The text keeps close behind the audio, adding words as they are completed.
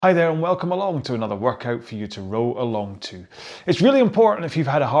Hi there and welcome along to another workout for you to row along to. It's really important if you've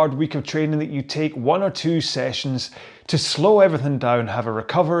had a hard week of training that you take 1 or 2 sessions to slow everything down, have a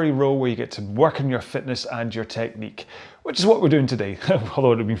recovery row where you get to work on your fitness and your technique, which is what we're doing today. Although it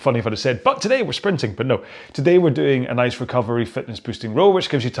would have been funny if I'd have said, but today we're sprinting, but no. Today we're doing a nice recovery fitness boosting row, which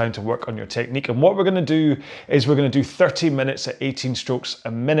gives you time to work on your technique. And what we're gonna do is we're gonna do 30 minutes at 18 strokes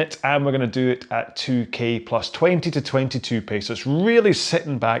a minute, and we're gonna do it at 2K plus 20 to 22 pace. So it's really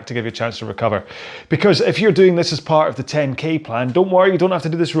sitting back to give you a chance to recover. Because if you're doing this as part of the 10K plan, don't worry, you don't have to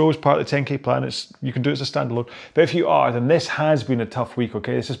do this row as part of the 10K plan. You can do it as a standalone. But if you are, then this has been a tough week,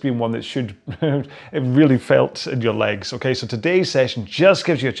 okay? This has been one that should, it really felt in your legs, okay? So today's session just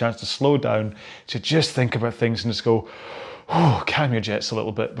gives you a chance to slow down, to just think about things and just go, calm your jets a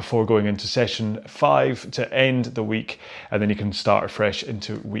little bit before going into session 5 to end the week, and then you can start afresh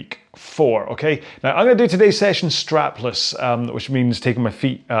into week 4, okay? Now, I'm gonna do today's session strapless, which means taking my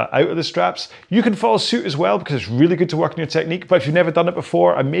feet out of the straps. You can follow suit as well because it's really good to work on your technique, but if you've never done it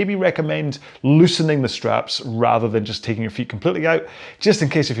before, I maybe recommend loosening the straps rather than just taking your feet completely out, just in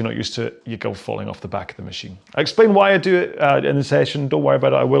case if you're not used to it, you go falling off the back of the machine. I explain why I do it in the session, don't worry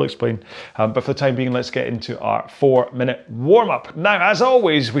about it, I will explain. But for the time being, let's get into our 4-minute warm-up. Now, as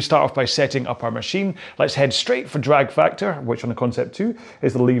always, we start off by setting up our machine. Let's head straight for drag factor, which on the Concept 2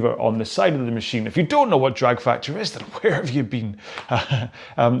 is the lever on the side of the machine. If you don't know what drag factor is, then where have you been?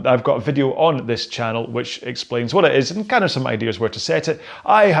 I've got a video on this channel which explains what it is and kind of some ideas where to set it.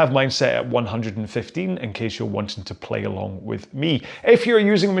 I have mine set at 115 in case you're wanting to play along with me. If you're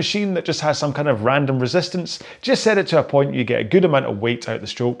using a machine that just has some kind of random resistance, just set it to a point you get a good amount of weight out the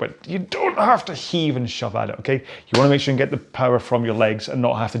stroke, but you don't have to heave and shove at it, okay? You want to make sure you get the power from your legs and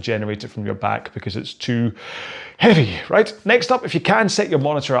not have to generate it from your back because it's too heavy, right? Next up, if you can, set your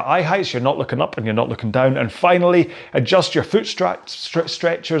monitor at eye height so you're not looking up and you're not looking down. And finally, adjust your foot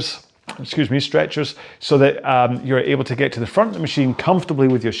stretchers so that you're able to get to the front of the machine comfortably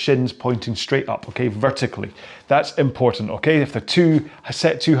with your shins pointing straight up, okay, vertically. That's important, okay? If they're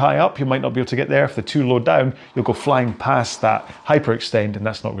set too high up, you might not be able to get there. If they're too low down, you'll go flying past that hyperextend, and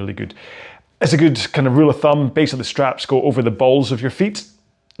that's not really good. As a good kind of rule of thumb, base of the straps go over the balls of your feet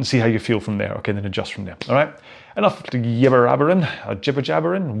and see how you feel from there, okay, then adjust from there, all right? Enough jibber-jabbering,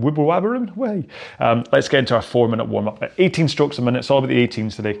 wibble-wabbering, way. Let's get into our 4-minute warm-up. At 18 strokes a minute, it's all about the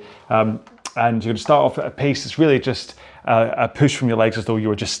 18s today. And you're gonna start off at a pace that's really just a push from your legs as though you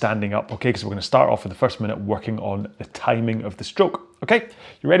were just standing up, okay? Because we're gonna start off with the first minute working on the timing of the stroke, okay?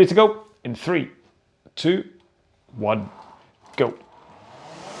 You ready to go? In 3, 2, 1, go.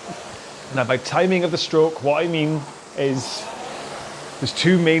 Now, by timing of the stroke, what I mean is there's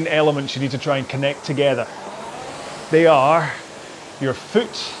 2 main elements you need to try and connect together. They are your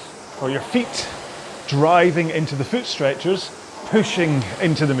foot or your feet driving into the foot stretchers, pushing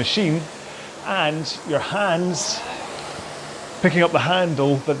into the machine, and your hands picking up the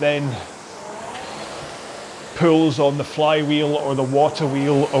handle that then pulls on the flywheel or the water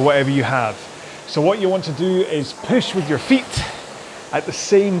wheel or whatever you have. So what you want to do is push with your feet at the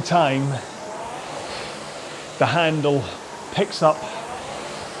same time the handle picks up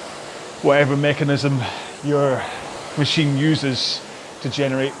whatever mechanism your machine uses to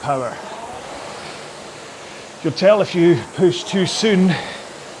generate power. You'll tell if you push too soon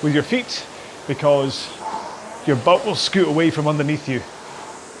with your feet because your butt will scoot away from underneath you.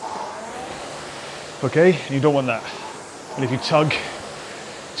 Okay, you don't want that. And if you tug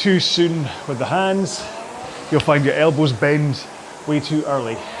too soon with the hands, you'll find your elbows bend way too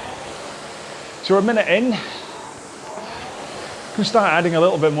early. So we're a minute in. You can start adding a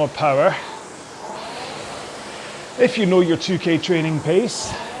little bit more power. If you know your 2K training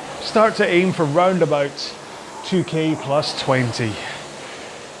pace, start to aim for round about 2K plus 20. If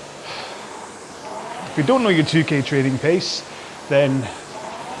you don't know your 2K training pace, then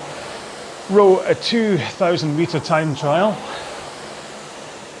row a 2,000 meter time trial.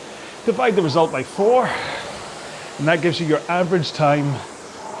 Divide the result by 4, and that gives you your average time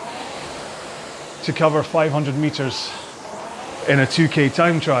to cover 500 meters in a 2K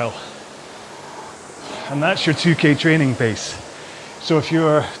time trial. And that's your 2K training pace. So if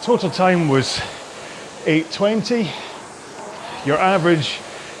your total time was 8:20, your average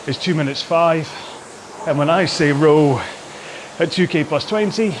is 2 minutes 5. And when I say row at 2K plus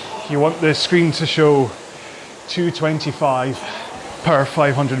 20, you want the screen to show 2:25 per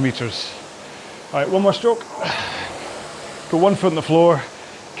 500 meters. All right, one more stroke. Put one foot on the floor,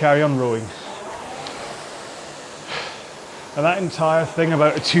 carry on rowing. And that entire thing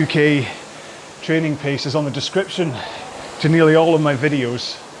about a 2K training pace is on the description to nearly all of my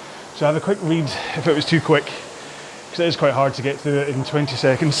videos. So have a quick read if it was too quick. because it is quite hard to get through it in 20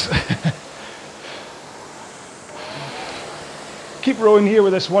 seconds. Keep rowing here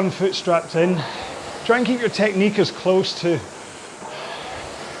with this one foot strapped in. Try and keep your technique as close to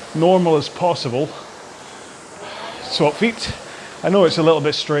normal as possible. Swap feet. I know it's a little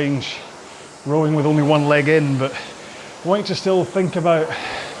bit strange rowing with only one leg in, but I want you to still think about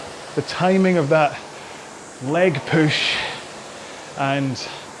the timing of that leg push and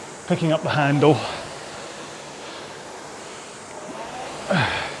picking up the handle.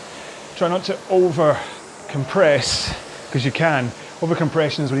 Try not to over compress, because you can. Over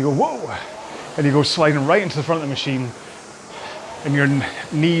compression is when you go whoa, and you go sliding right into the front of the machine and your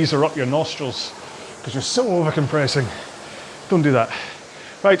knees are up your nostrils because you're so over compressing. Don't do that.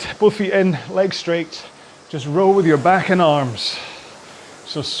 Right, both feet in, legs straight. Just row with your back and arms.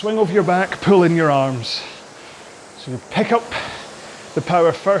 So swing over your back, pull in your arms. So you pick up the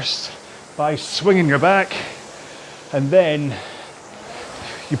power first by swinging your back, and then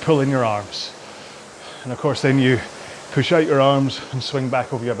you pull in your arms. And of course then you push out your arms and swing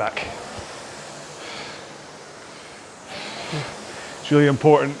back over your back. It's really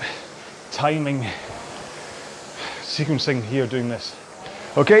important timing, sequencing here doing this.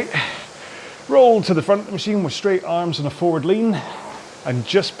 Okay, roll to the front of the machine with straight arms and a forward lean, and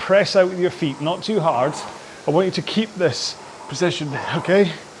just press out with your feet, not too hard. I want you to keep this position, okay?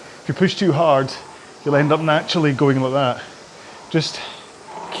 If you push too hard, you'll end up naturally going like that. Just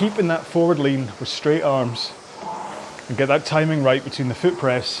keeping that forward lean with straight arms and get that timing right between the foot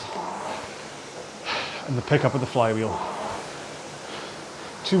press and the pickup of the flywheel.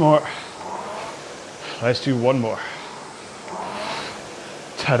 2 more. Let's do 1 more.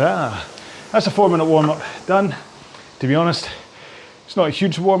 Ta-da! That's a 4-minute warm-up done. To be honest, it's not a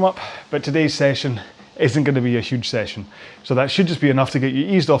huge warm-up, but today's session isn't going to be a huge session. So that should just be enough to get you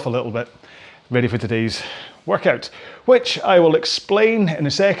eased off a little bit, ready for today's workout, which I will explain in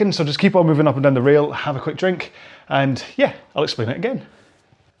a second. So just keep on moving up and down the rail, have a quick drink, and yeah, I'll explain it again.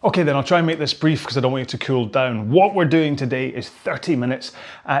 Okay, then I'll try and make this brief because I don't want you to cool down. What we're doing today is 30 minutes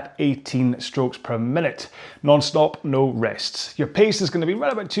at 18 strokes per minute. Non-stop, no rests. Your pace is going to be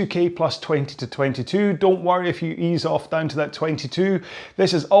right about 2k plus 20 to 22. Don't worry if you ease off down to that 22.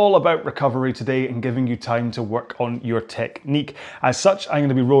 This is all about recovery today and giving you time to work on your technique. As such, I'm going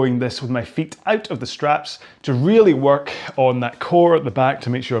to be rowing this with my feet out of the straps to really work on that core at the back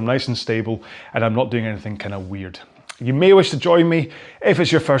to make sure I'm nice and stable and I'm not doing anything kind of weird. You may wish to join me. If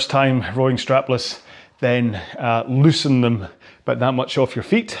it's your first time rowing strapless, then loosen them about that much off your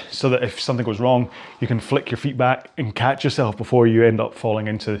feet so that if something goes wrong, you can flick your feet back and catch yourself before you end up falling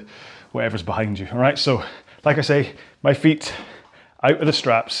into whatever's behind you. All right, so like I say, my feet out of the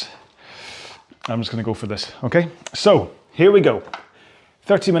straps. I'm just gonna go for this, okay? So here we go.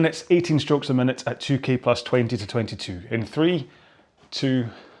 30 minutes, 18 strokes a minute at 2k plus 20 to 22. In 3, 2,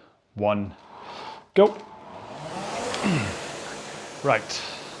 1, go. Right,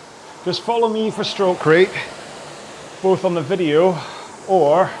 just follow me for stroke rate, both on the video,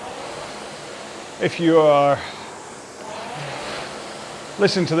 or if you are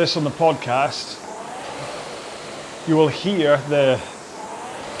listening to this on the podcast, you will hear the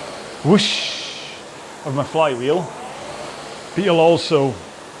whoosh of my flywheel, but you'll also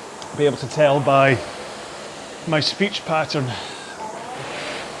be able to tell by my speech pattern,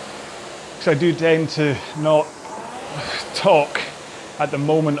 because I do tend to not talk at the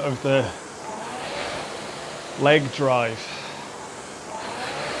moment of the leg drive.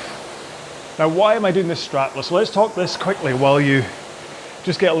 Now, why am I doing this strapless? Let's talk this quickly while you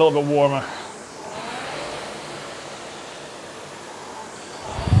just get a little bit warmer.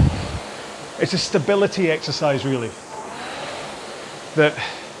 It's a stability exercise, really, that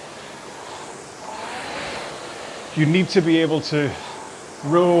you need to be able to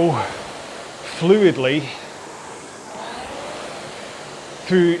row fluidly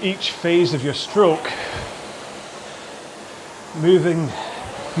through each phase of your stroke, moving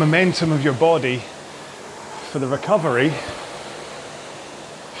momentum of your body for the recovery,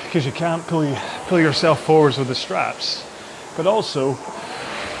 because you can't pull yourself forwards with the straps, but also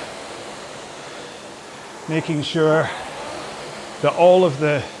making sure that all of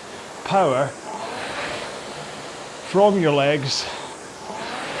the power from your legs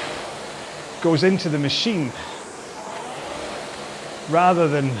goes into the machine, rather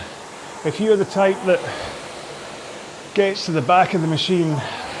than if you're the type that gets to the back of the machine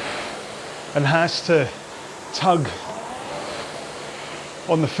and has to tug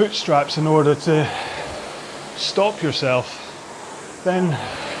on the foot straps in order to stop yourself, then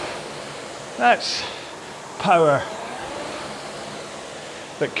that's power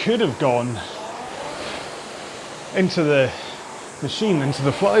that could have gone into the machine, into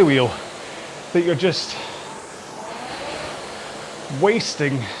the flywheel, that you're just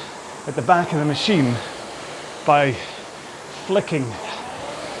wasting at the back of the machine by flicking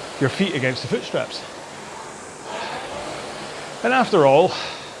your feet against the foot straps. And after all,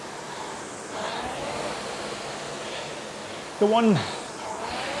 the one,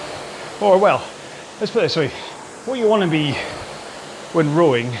 or well, let's put it this way, what you want to be when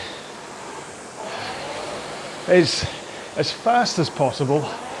rowing is as fast as possible,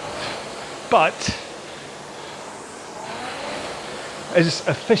 but as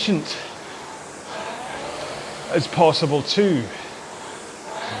efficient as possible too.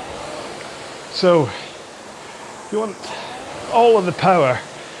 So you want all of the power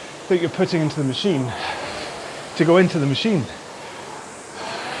that you're putting into the machine to go into the machine,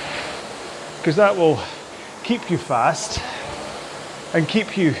 because that will keep you fast and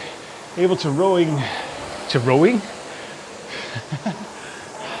keep you able to rowing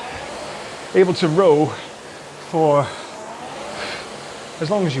able to row for as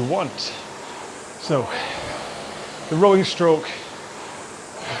long as you want. So the rowing stroke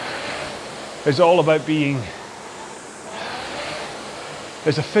is all about being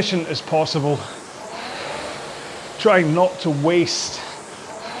as efficient as possible, trying not to waste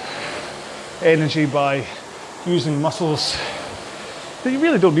energy by using muscles that you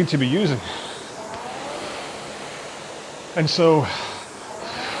really don't need to be using. And so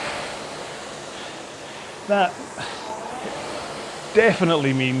that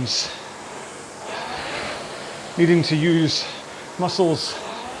definitely means needing to use muscles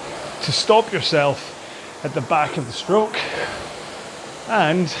to stop yourself at the back of the stroke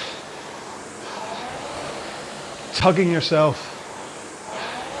and tugging yourself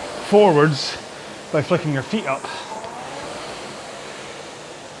forwards by flicking your feet up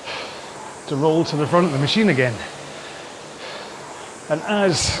to roll to the front of the machine again. And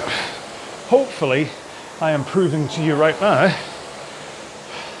as hopefully I am proving to you right now,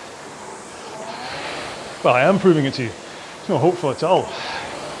 well, I am proving it to you. It's not hopeful at all.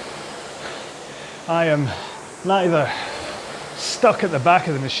 I am neither stuck at the back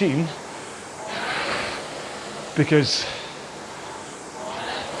of the machine because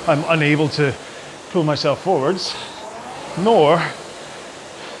I'm unable to pull myself forwards, nor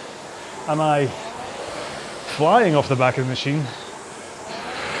am I flying off the back of the machine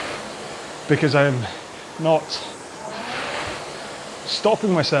because I'm not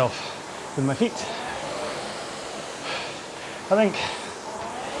stopping myself with my feet. I think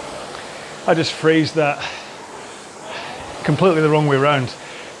I just phrased that completely the wrong way around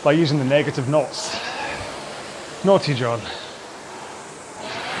by using the negative knots. Naughty John.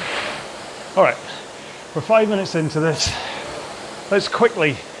 All right, we're 5 minutes into this. Let's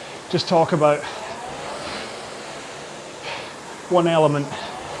quickly just talk about one element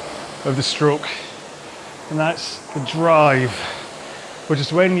of the stroke, and that's the drive, which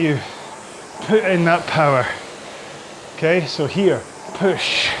is when you put in that power. Okay, so here,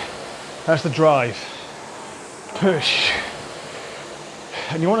 push, that's the drive, push.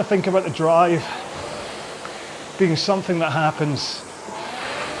 And you want to think about the drive being something that happens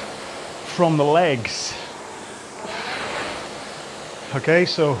from the legs. Okay,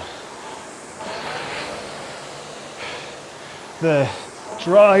 so the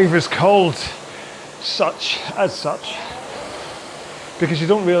drive is called such because you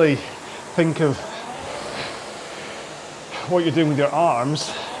don't really think of what you're doing with your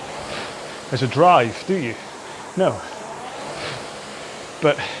arms as a drive, do you? No.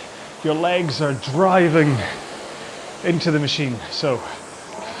 But your legs are driving into the machine. So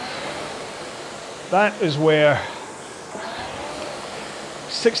that is where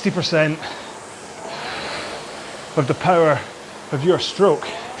 60% of the power of your stroke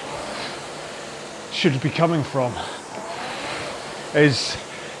should be coming from, is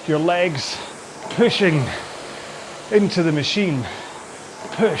your legs pushing into the machine.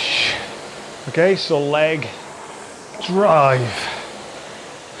 Push. Okay, so leg drive.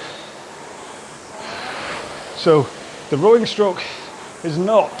 So the rowing stroke is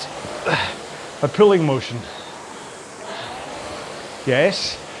not a pulling motion.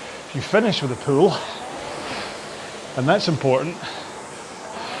 Yes, you finish with a pull, and that's important.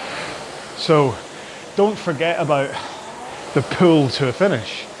 So don't forget about the pull to a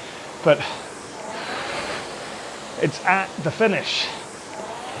finish, but it's at the finish.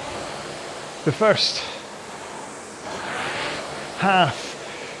 The first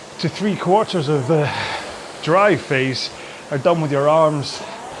half to 3/4 of the drive phase are done with your arms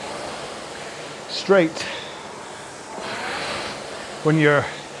straight. When you're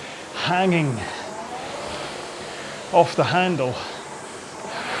hanging off the handle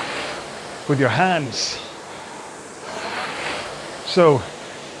with your hands. So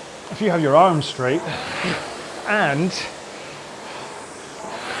if you have your arms straight and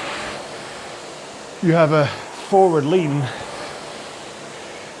you have a forward lean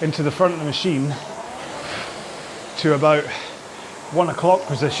into the front of the machine to about 1 o'clock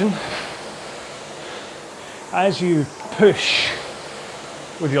position, as you push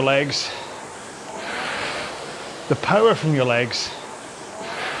with your legs, the power from your legs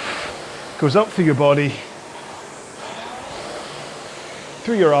goes up through your body,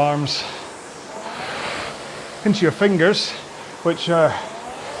 through your arms, into your fingers, which are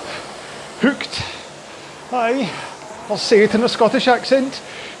hooked. Aye, I'll say it in a Scottish accent.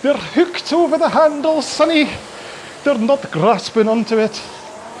 They're hooked over the handle, sonny. They're not grasping onto it.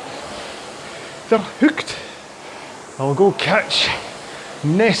 They're hooked. I'll go catch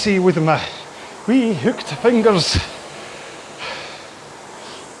Nessie with my wee hooked fingers.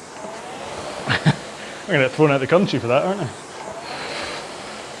 I'm going to get thrown out of the country for that, aren't I?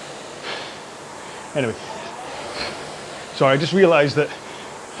 Anyway, sorry, I just realised that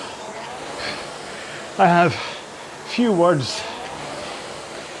I have few words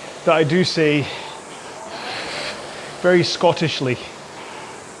that I do say very Scottishly,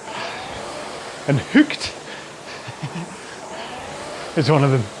 and hooked is one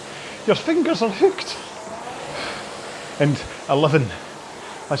of them. Your fingers are hooked. And 11,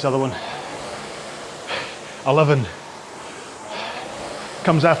 that's the other one. 11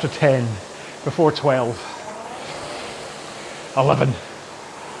 comes after 10, before 12. 11.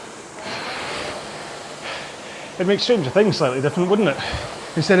 It'd make Stranger Things slightly different, wouldn't it?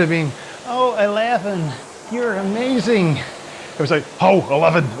 Instead of being, oh, 11, you're amazing. It was like, oh,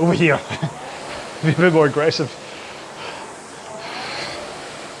 11, over here. Be a bit more aggressive.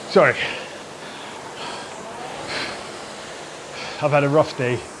 Sorry. I've had a rough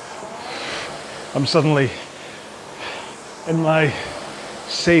day. I'm suddenly in my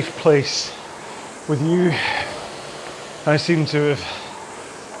safe place with you. I seem to have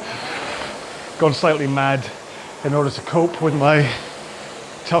gone slightly mad in order to cope with my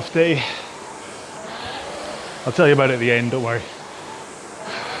tough day. I'll tell you about it at the end, don't worry.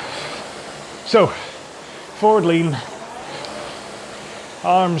 So, forward lean,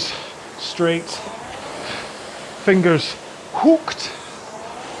 arms straight, fingers hooked.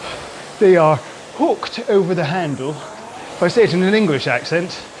 They are hooked over the handle. If I say it in an English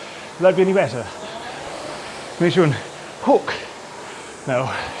accent, would that be any better? Make sure and hook. Now,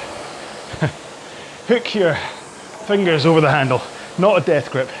 hook your fingers over the handle. Not a death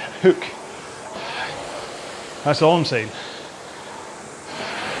grip, hook. That's all I'm saying.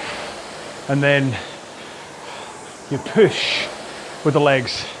 And then you push with the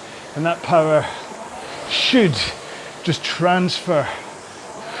legs, and that power should just transfer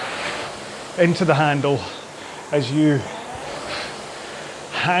into the handle as you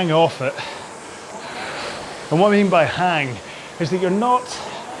hang off it. And what I mean by hang is that you're not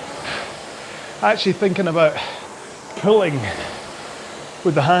actually thinking about pulling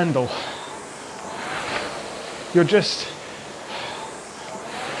with the handle. You're just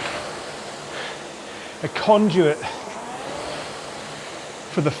a conduit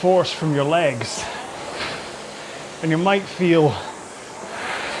for the force from your legs. And you might feel,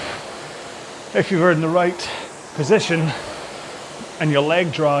 if you were in the right position and your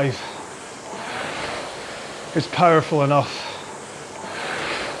leg drive is powerful enough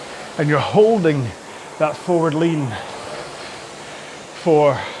and you're holding that forward lean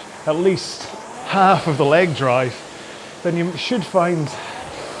for at least half of the leg drive, then you should find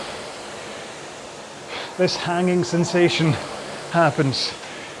this hanging sensation happens.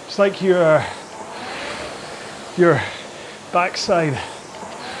 It's like your backside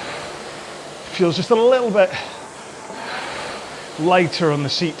feels just a little bit lighter on the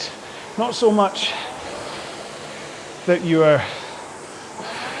seat. Not so much that you are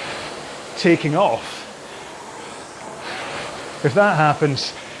taking off. If that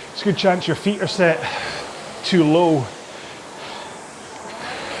happens, it's a good chance your feet are set too low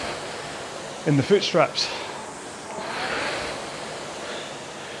in the foot straps.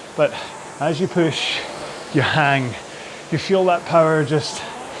 But as you push, you hang. You feel that power just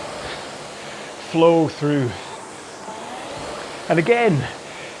flow through. And again,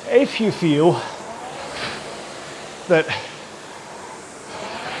 if you feel that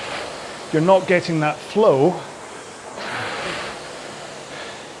you're not getting that flow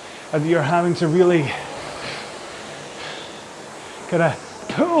and you're having to really kind of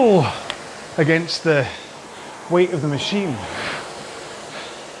pull against the weight of the machine,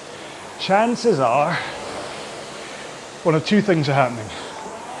 chances are one of two things are happening.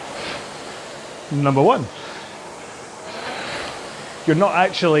 Number one, you're not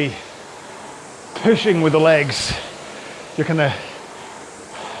actually pushing with the legs. You're kind of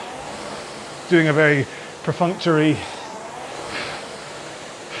doing a very perfunctory.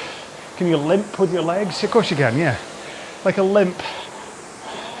 Can you limp with your legs? Of course you can, yeah. Like a limp,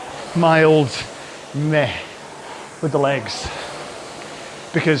 mild meh with the legs.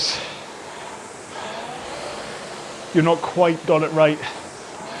 Because you're not quite got it right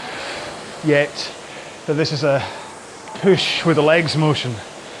yet, that this is a push with the legs motion.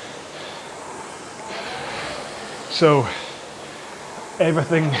 So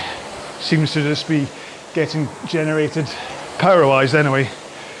everything seems to just be getting generated, power-wise anyway,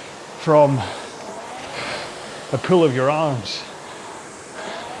 from the pull of your arms.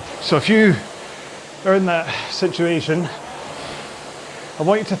 So if you are in that situation, I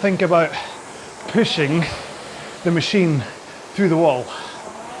want you to think about pushing the machine through the wall.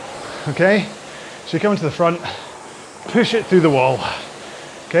 Okay? So you come to the front, push it through the wall.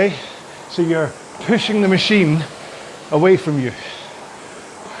 Okay? So you're pushing the machine away from you.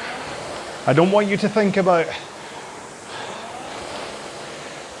 I don't want you to think about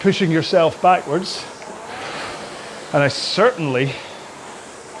pushing yourself backwards, and I certainly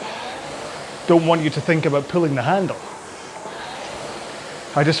don't want you to think about pulling the handle.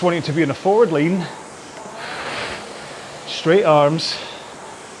 I just want you to be in a forward lean, straight arms,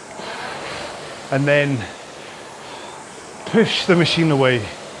 and then push the machine away.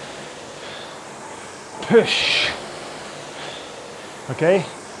 Push. Okay?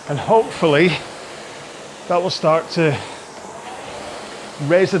 And hopefully that will start to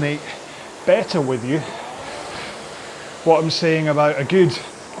resonate better with you what I'm saying about a good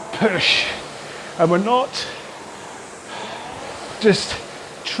push. And we're not just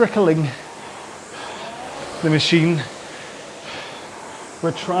trickling the machine,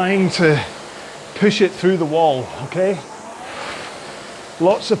 we're trying to push it through the wall, okay?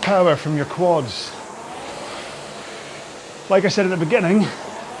 Lots of power from your quads. Like I said at the beginning,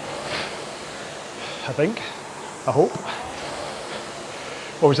 I think, I hope.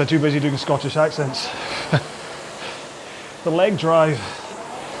 Or was I too busy doing Scottish accents? The leg drive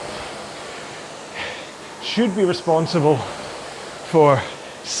should be responsible for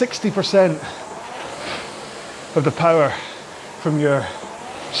 60% of the power from your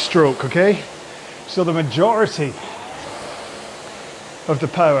stroke, okay? So the majority of the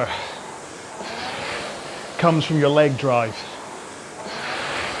power comes from your leg drive.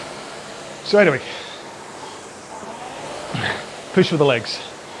 So anyway, push with the legs.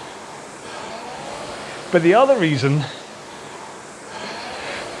 But the other reason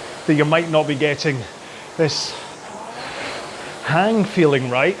that you might not be getting this hang feeling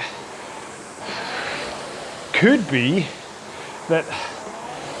right could be that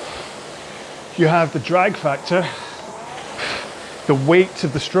you have the drag factor, the weight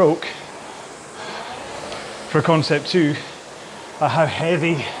of the stroke for concept 2, how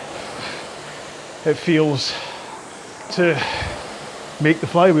heavy it feels to make the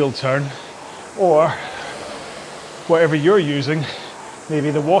flywheel turn, or whatever you're using, maybe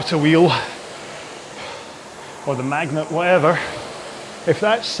the water wheel or the magnet, whatever. If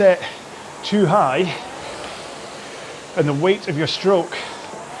that's set too high and the weight of your stroke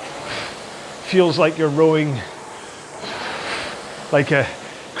feels like you're rowing like a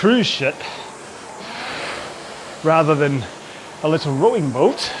cruise ship rather than a little rowing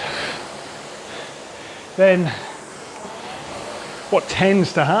boat, then what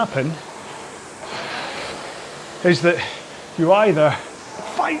tends to happen is that you either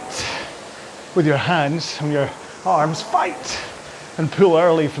fight with your hands and your arms, fight and pull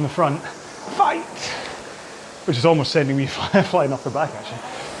early from the front, fight, which is almost sending me flying off the back actually,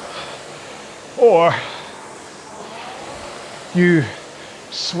 or you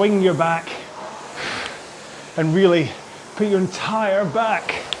swing your back and really put your entire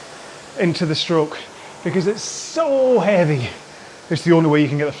back into the stroke because it's so heavy. It's the only way you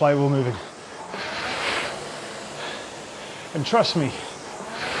can get the flywheel moving. And trust me,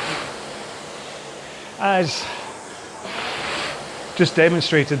 as just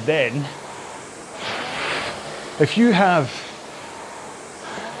demonstrated then, if you have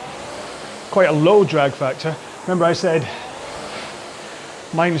quite a low drag factor, remember I said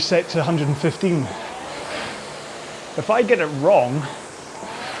mine is set to 115. If I get it wrong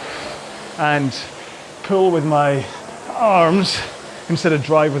and pull with my arms instead of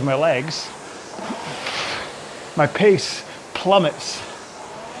drive with my legs, my pace plummets.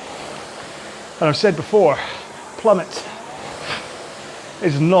 And I've said before, plummet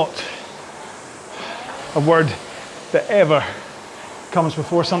is not a word that ever comes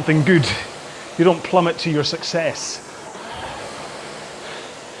before something good. You don't plummet to your success.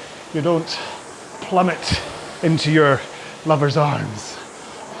 You don't plummet into your lover's arms.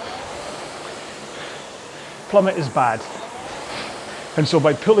 Plummet is bad. And so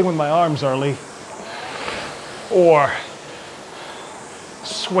by pulling with my arms early, or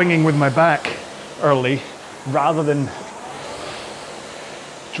swinging with my back early, rather than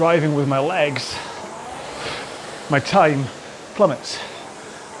driving with my legs, my time plummets.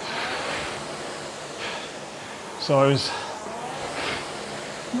 So I was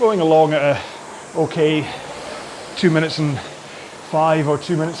going along at a okay 2 minutes and 5 or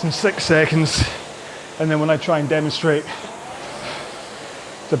 2 minutes and 6 seconds, and then when I try and demonstrate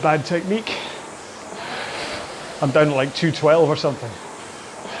the bad technique, I'm down to like 2:12 or something.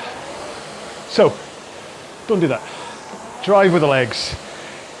 So don't do that. Drive with the legs,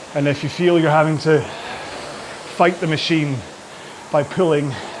 and if you feel you're having to fight the machine by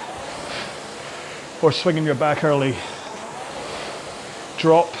pulling or swinging your back early,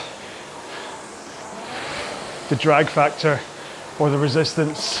 drop the drag factor or the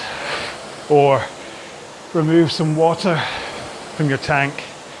resistance, or remove some water from your tank.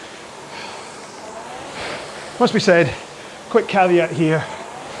 Must be said, quick caveat here,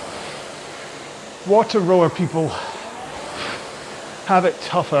 water rower people have it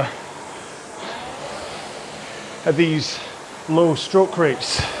tougher at these low stroke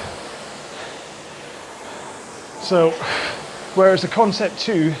rates. So, whereas the Concept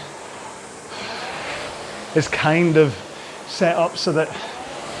 2 is kind of set up so that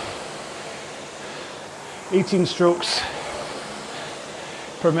 18 strokes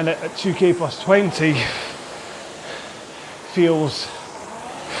per minute at 2k plus 20 feels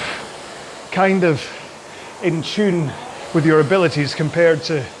kind of in tune with your abilities compared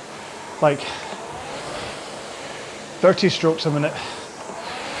to like 30 strokes a minute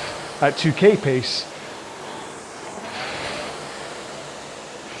at 2k pace.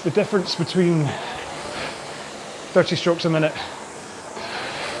 The difference between 30 strokes a minute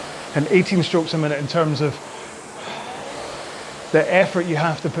and 18 strokes a minute in terms of the effort you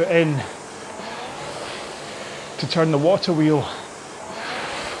have to put in to turn the water wheel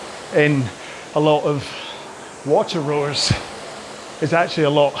in a lot of water rowers is actually a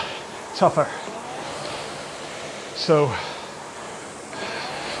lot tougher. So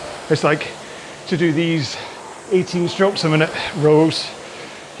it's like, to do these 18 strokes a minute rows,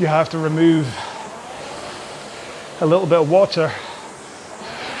 you have to remove a little bit of water,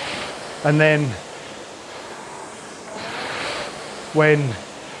 and then when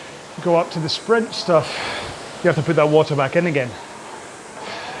you go up to the sprint stuff, you have to put that water back in again,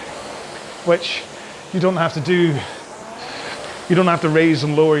 which you don't have to do. You don't have to raise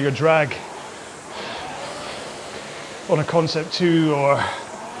and lower your drag on a Concept 2 or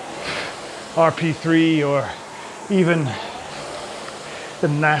RP3 or even the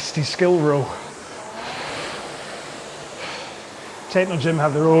nasty skill row. Technogym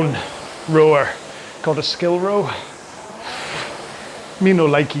have their own rower called a skill row. Me no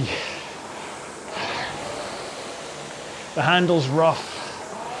likey. The handle's rough.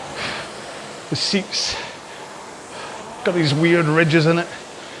 The seat's got these weird ridges in it.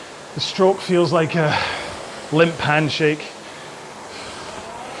 The stroke feels like a limp handshake.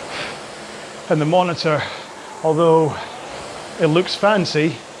 And the monitor, although it looks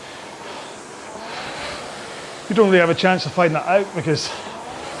fancy, you don't really have a chance to find that out because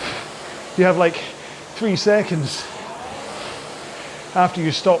you have like 3 seconds after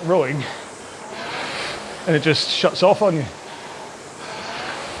you stop rowing and it just shuts off on you.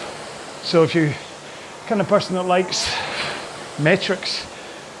 So if you're the kind of person that likes metrics,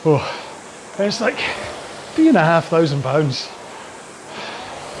 and it's like £3,500.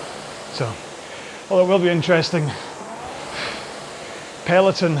 So, although it will be interesting,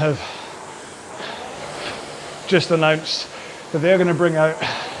 Peloton have just announced that they're going to bring out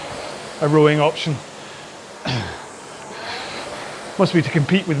a rowing option. Must be to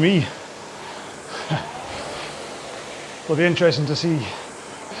compete with me. It'll be interesting to see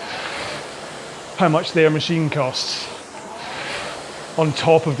how much their machine costs on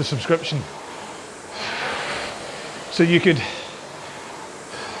top of the subscription. So you could,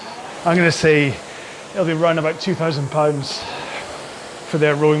 I'm going to say it'll be around about £2,000 for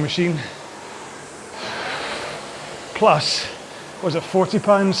their rowing machine. Plus, was it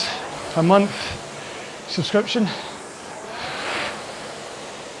 £40 a month subscription?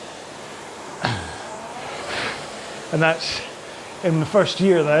 And that's in the first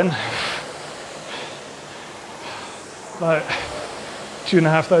year then, about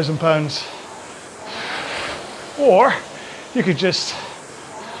 £2,500. Or you could just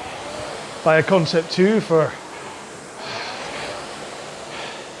buy a Concept 2 for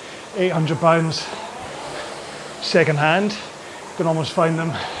 £800 second hand. You can almost find them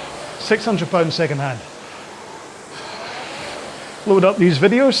 £600 second hand. Load up these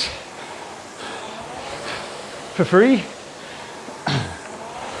videos for free.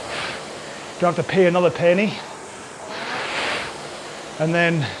 Don't have to pay another penny. And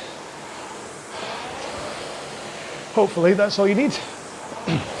then hopefully that's all you need.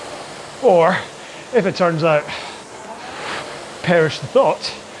 Or if it turns out, perish the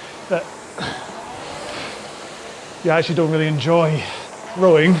thought, that you actually don't really enjoy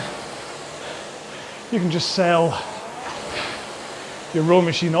rowing, you can just sell your row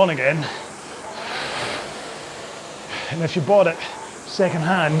machine on again. And if you bought it second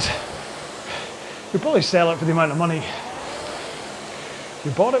hand, you'd probably sell it for the amount of money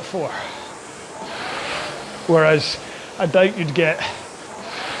you bought it for. Whereas I doubt you'd get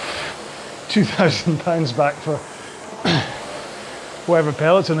 £2,000 back for whatever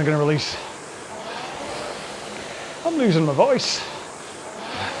Peloton are going to release. I'm losing my voice.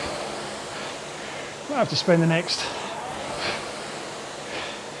 I have to spend the next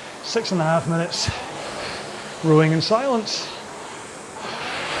 6.5 minutes rowing in silence.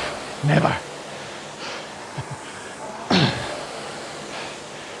 Never.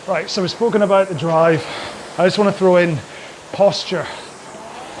 Right, so we've spoken about the drive. I just want to throw in posture,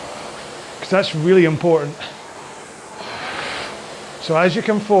 because that's really important. So as you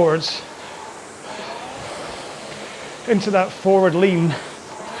come forwards into that forward lean,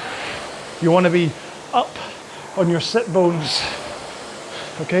 you want to be up on your sit bones,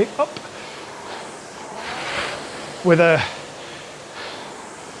 okay, up with a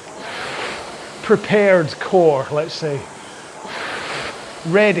prepared core, let's say,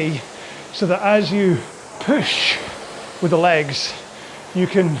 ready, so that as you push with the legs, you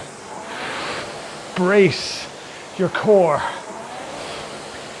can brace your core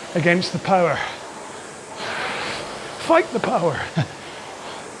against the power. Fight the power.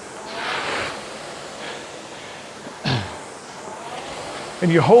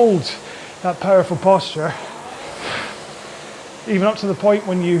 And you hold that powerful posture even up to the point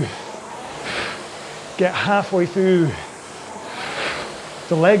when you get halfway through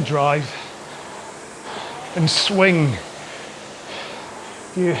the leg drive and swing.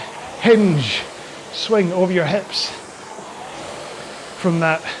 You hinge, swing over your hips from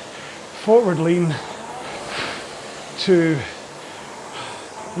that forward lean to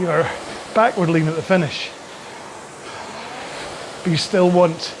your backward lean at the finish. But you still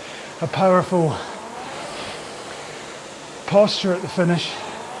want a powerful posture at the finish,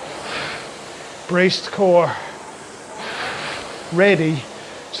 braced core, ready,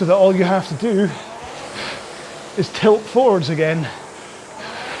 so that all you have to do is tilt forwards again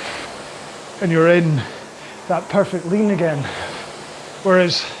and you're in that perfect lean again.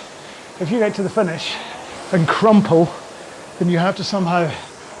 Whereas if you get to the finish and crumple, then you have to somehow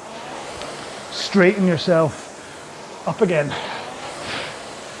straighten yourself up again.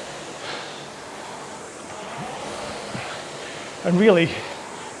 And really,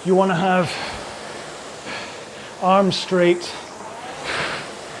 you want to have arms straight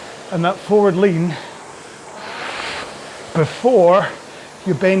and that forward lean before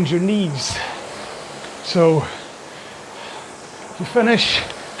you bend your knees. So you finish,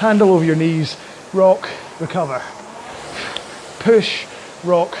 handle over your knees, rock, recover. Push,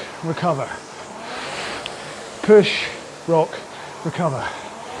 rock, recover. Push, rock, recover.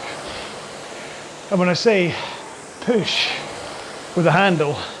 And when I say push with a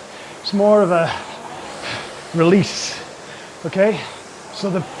handle, it's more of a release, okay? So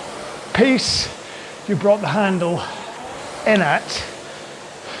the pace you brought the handle in at,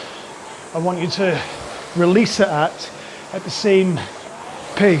 I want you to release it at the same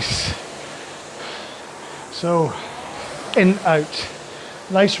pace. So in, out,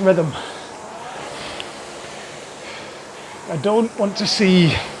 nice rhythm. I don't want to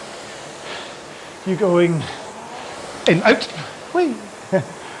see you going in, out, whee.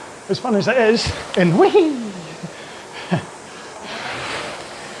 As fun as it is, in, whee.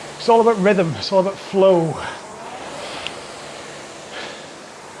 It's all about rhythm, it's all about flow.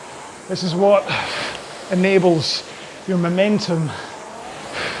 This is what enables your momentum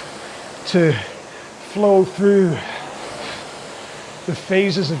to flow through the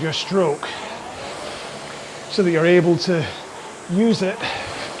phases of your stroke, so that you're able to use it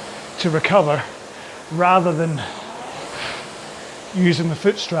to recover rather than using the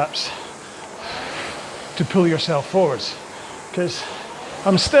foot straps to pull yourself forwards. Because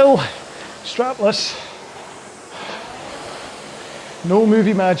I'm still strapless, No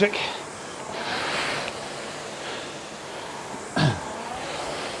movie magic.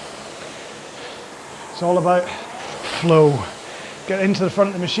 It's all about flow. Get into the front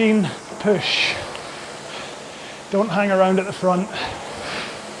of the machine, push. Don't hang around at the front.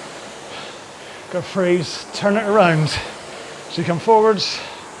 Got a phrase, turn it around. So you come forwards,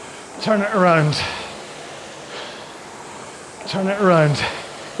 turn it around. Turn it around.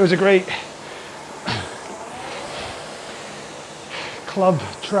 It was a great club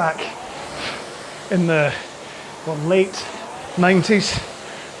track in the late 90s.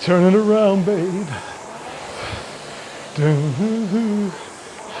 Turn it around, babe.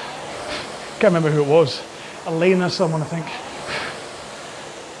 Can't remember who it was. Elena someone, I think.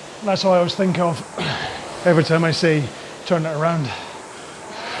 That's all I always think of every time I say turn it around.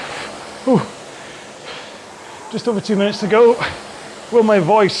 Whew. Just over 2 minutes to go. Will my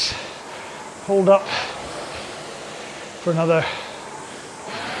voice hold up for another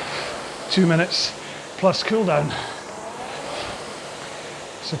 2 minutes plus cool down?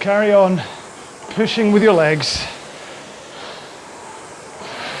 So carry on pushing with your legs.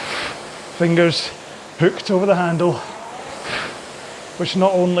 Fingers hooked over the handle, which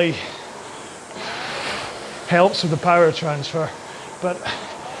not only helps with the power transfer, but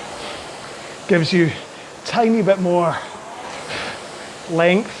gives you a tiny bit more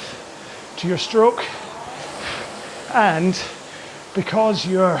length to your stroke. And because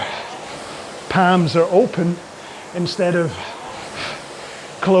your palms are open instead of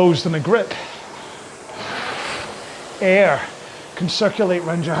closed in a grip, air can circulate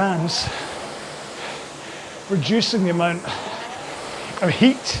around your hands, reducing the amount of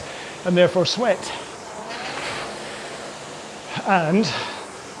heat and therefore sweat, and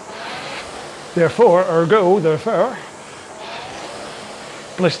therefore,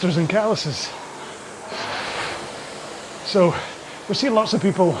 blisters and calluses. So we're seeing lots of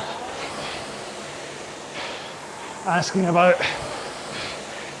people asking about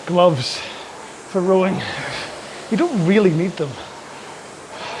gloves for rowing. You don't really need them.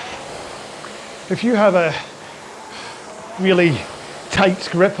 If you have a really tight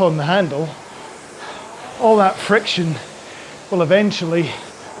grip on the handle, all that friction will eventually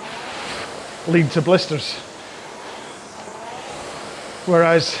lead to blisters.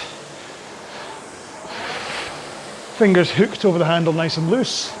 Whereas fingers hooked over the handle nice and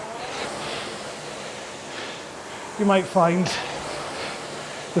loose, you might find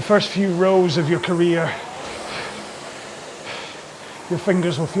the first few rows of your career, your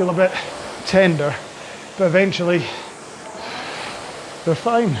fingers will feel a bit tender, but eventually they're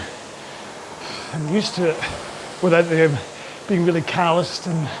fine. I'm used to it without them being really calloused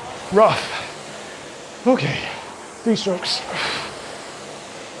and rough. Okay, 3 strokes.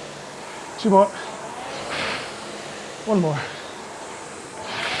 2 more. 1 more.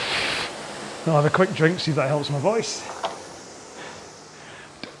 I'll have a quick drink, see if that helps my voice.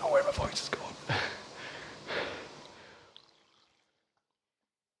 Don't know where my voice is going.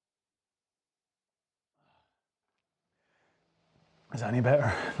 Is that any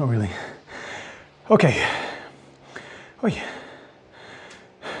better? Not really. Okay. Oi.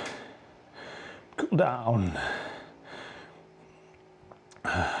 Cool down.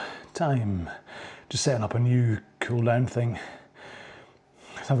 Time. Just setting up a new cool down thing.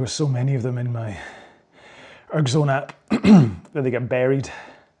 I've got so many of them in my ErgZone app that they get buried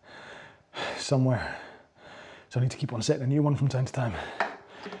somewhere. So I need to keep on setting a new one from time to time.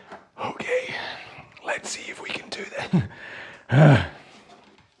 Okay, let's see if we can do that.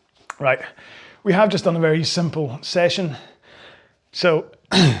 Right, we have just done a very simple session. So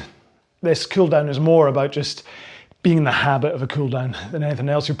this cool down is more about just being in the habit of a cool down than anything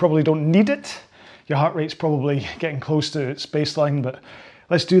else. You probably don't need it. Your heart rate's probably getting close to its baseline, but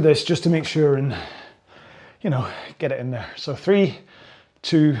let's do this just to make sure and, you know, get it in there. So 3,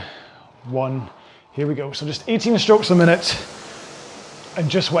 2, 1, here we go. So just 18 strokes a minute and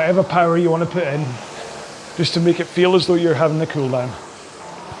just whatever power you want to put in, just to make it feel as though you're having the cool down.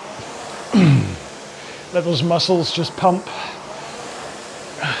 Let those muscles just pump.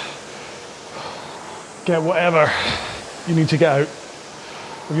 Get whatever you need to get out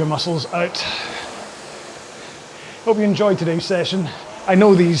of your muscles out. Hope you enjoyed today's session. I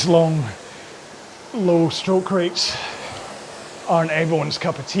know these long, low stroke rates aren't everyone's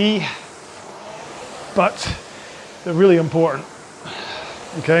cup of tea, but they're really important,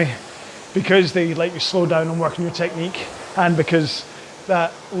 okay? Because they let you slow down and work on your technique, and because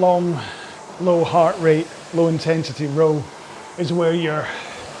that long, low heart rate, low intensity row is where your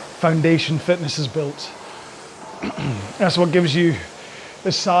foundation fitness is built. That's what gives you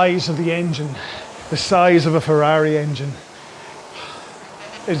the size of the engine, the size of a Ferrari engine.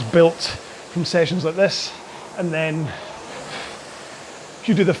 is built from sessions like this, and then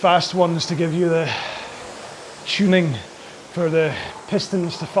you do the fast ones to give you the tuning for the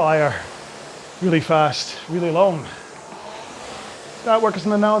pistons to fire really fast, really long. Does that work as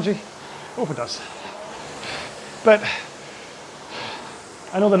an analogy? I hope it does. But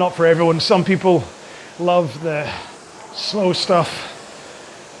I know they're not for everyone. Some people love the slow stuff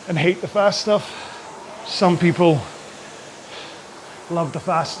and hate the fast stuff. Some people love the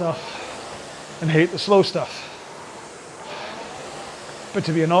fast stuff and hate the slow stuff. But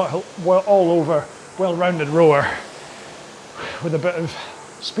to be an all-over, well-rounded rower with a bit of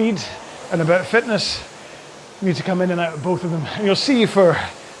speed and a bit of fitness, you need to come in and out of both of them. And you'll see for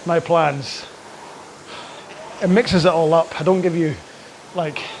my plans, it mixes it all up. I don't give you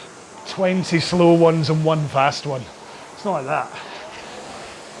like 20 slow ones and one fast one. It's not like that.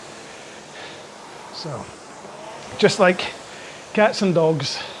 So, just like cats and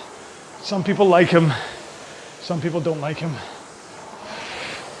dogs, some people like them, some people don't like them.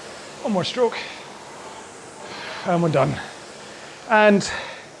 One more stroke, and we're done. And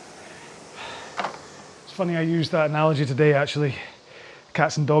it's funny I used that analogy today actually,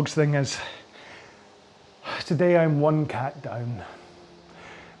 cats and dogs thing is, today I'm one cat down.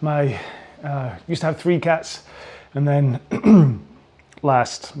 Used to have 3 cats, and then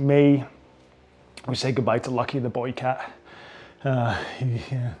last May we said goodbye to Lucky, the boy cat.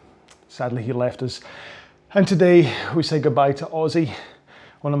 Sadly he left us. And today we say goodbye to Aussie,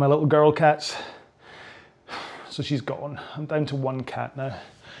 one of my little girl cats. So she's gone. I'm down to 1 cat now.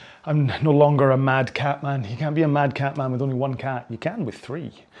 I'm no longer a mad cat man. You can't be a mad cat man with only 1 cat. You can with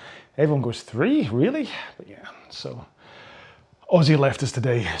 3. Everyone goes, 3? Really? But yeah, so Aussie left us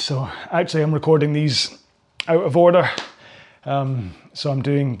today. So actually I'm recording these out of order. So I'm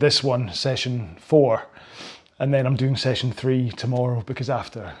doing this one, session 4, and then I'm doing session 3 tomorrow, because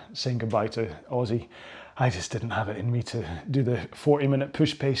after saying goodbye to Aussie, I just didn't have it in me to do the 40-minute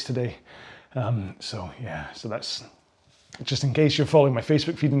push pace today. So that's just in case you're following my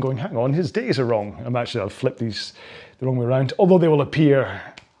Facebook feed and going, hang on, his days are wrong. I've flipped these the wrong way around, although they will appear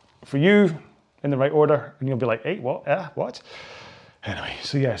for you in the right order, and you'll be like, hey, what? What? Anyway,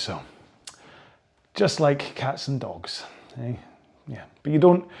 so just like cats and dogs, eh? Yeah, but you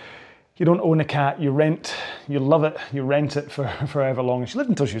don't own a cat. You love it. You rent it for forever long. And she lived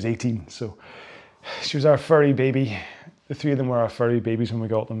until she was 18, so she was our furry baby. The 3 of them were our furry babies when we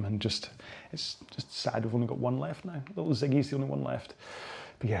got them, and it's just sad we've only got 1 left now. Little Ziggy's the only one left.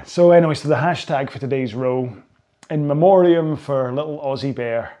 But yeah, so anyway, so the hashtag for today's row, in memoriam for little Aussie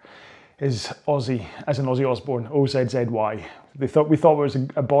bear, is Aussie, as in Ozzy Osbourne, O-Z-Z-Y. We thought it was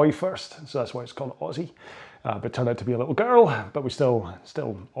a boy first, so that's why it's called Aussie. But it turned out to be a little girl, but we're still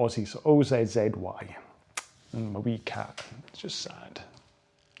Aussie, so O-Z-Z-Y. And my wee cat, it's just sad.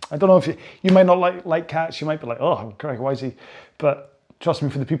 I don't know if you might not like cats, you might be like, oh, Craig, why is he? But trust me,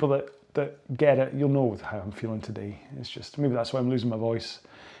 for the people that get it, you'll know how I'm feeling today. It's just, maybe that's why I'm losing my voice,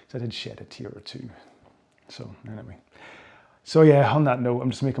 because I did shed a tear or 2. So anyway. So yeah, on that note,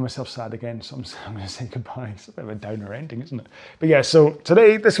 I'm just making myself sad again, so I'm going to say goodbye. It's a bit of a downer ending, isn't it? But yeah, so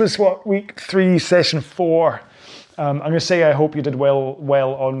today, this was week 3, session 4. I'm going to say I hope you did well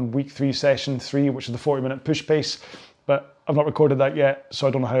on week 3, session 3, which is the 40-minute push pace, but I've not recorded that yet, so I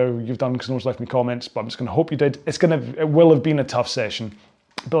don't know how you've done, because no one's left me comments, but I'm just going to hope you did. It will have been a tough session,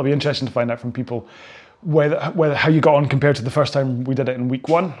 but it'll be interesting to find out from people whether how you got on compared to the first time we did it in week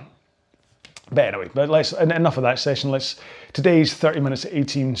 1. But anyway, enough of that session. Today's 30 minutes at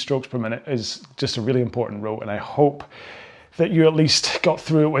 18 strokes per minute is just a really important row, and I hope that you at least got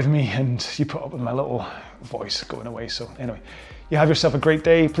through it with me and you put up with my little voice going away. So anyway, you have yourself a great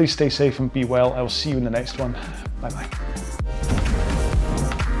day. Please stay safe and be well. I will see you in the next one. Bye-bye.